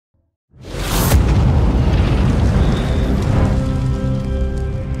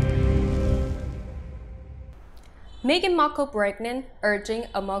Meghan Markle pregnant, urging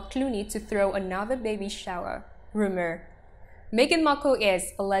Amal Clooney to throw another baby shower. Rumor. Meghan Markle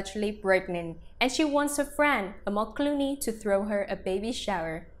is allegedly pregnant, and she wants her friend Amal Clooney to throw her a baby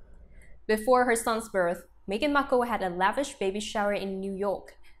shower. Before her son's birth, Meghan Markle had a lavish baby shower in New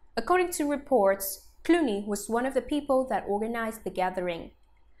York. According to reports, Clooney was one of the people that organized the gathering.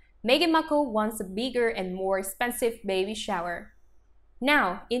 Meghan Markle wants a bigger and more expensive baby shower.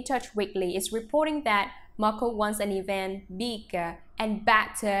 Now, In Touch Weekly is reporting that Markle wants an even bigger and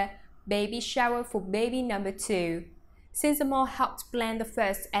better baby shower for baby number 2. Since Amal helped plan the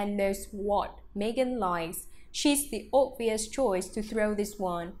first and knows what Meghan likes, she's the obvious choice to throw this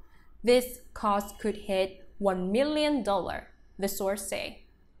one. This cost could hit $1 million, the source say.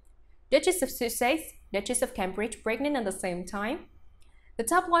 Duchess of Sussex, Duchess of Cambridge pregnant at the same time? The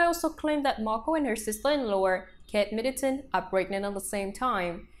tabloid also claimed that Markle and her sister-in-law, Kate Middleton, are pregnant at the same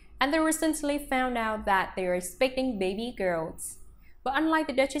time, and they recently found out that they are expecting baby girls. But unlike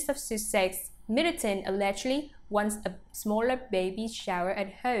the Duchess of Sussex, Middleton allegedly wants a smaller baby shower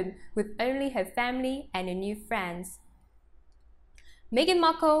at home with only her family and a new friends. Meghan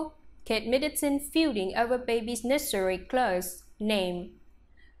Markle, Kate Middleton feuding over baby's nursery clothes name.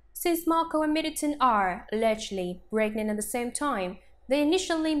 Since Markle and Middleton are allegedly pregnant at the same time, they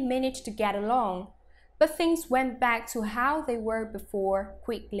initially managed to get along, but things went back to how they were before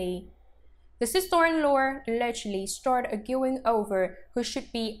quickly. The sister-in-law allegedly started arguing over who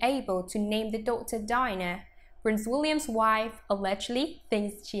should be able to name the daughter Diana. Prince William's wife allegedly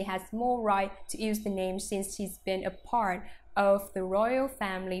thinks she has more right to use the name since she's been a part of the royal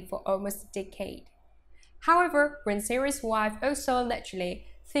family for almost a decade. However, Prince Harry's wife also allegedly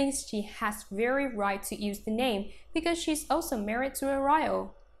thinks she has very right to use the name because she's also married to a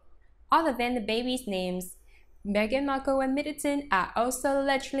royal. Other than the babies' names, Meghan Markle and Middleton are also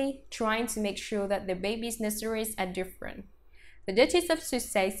allegedly trying to make sure that their babies' nurseries are different. The Duchess of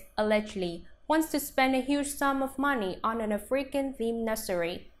Sussex allegedly wants to spend a huge sum of money on an African-themed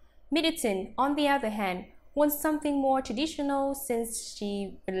nursery. Middleton, on the other hand, wants something more traditional since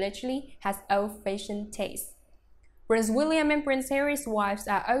she allegedly has old-fashioned taste. Prince William and Prince Harry's wives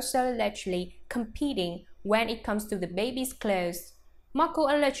are also allegedly competing when it comes to the baby's clothes. Markle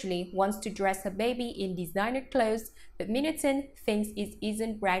allegedly wants to dress her baby in designer clothes, but Middleton thinks it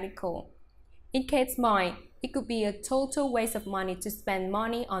isn't practical. In Kate's mind, it could be a total waste of money to spend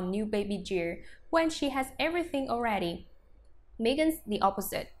money on new baby gear when she has everything already. Meghan's the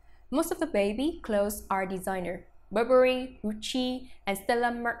opposite. Most of the baby clothes are designer. Burberry, Gucci, and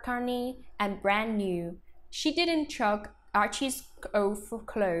Stella McCartney, and brand new. She didn't chuck Archie's old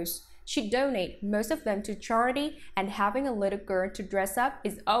clothes. She donated most of them to charity, and having a little girl to dress up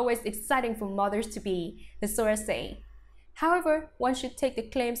is always exciting for mothers-to-be, the source say. However, one should take the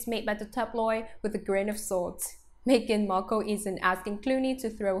claims made by the tabloid with a grain of salt. Meghan Markle isn't asking Clooney to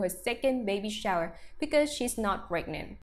throw her second baby shower because she's not pregnant.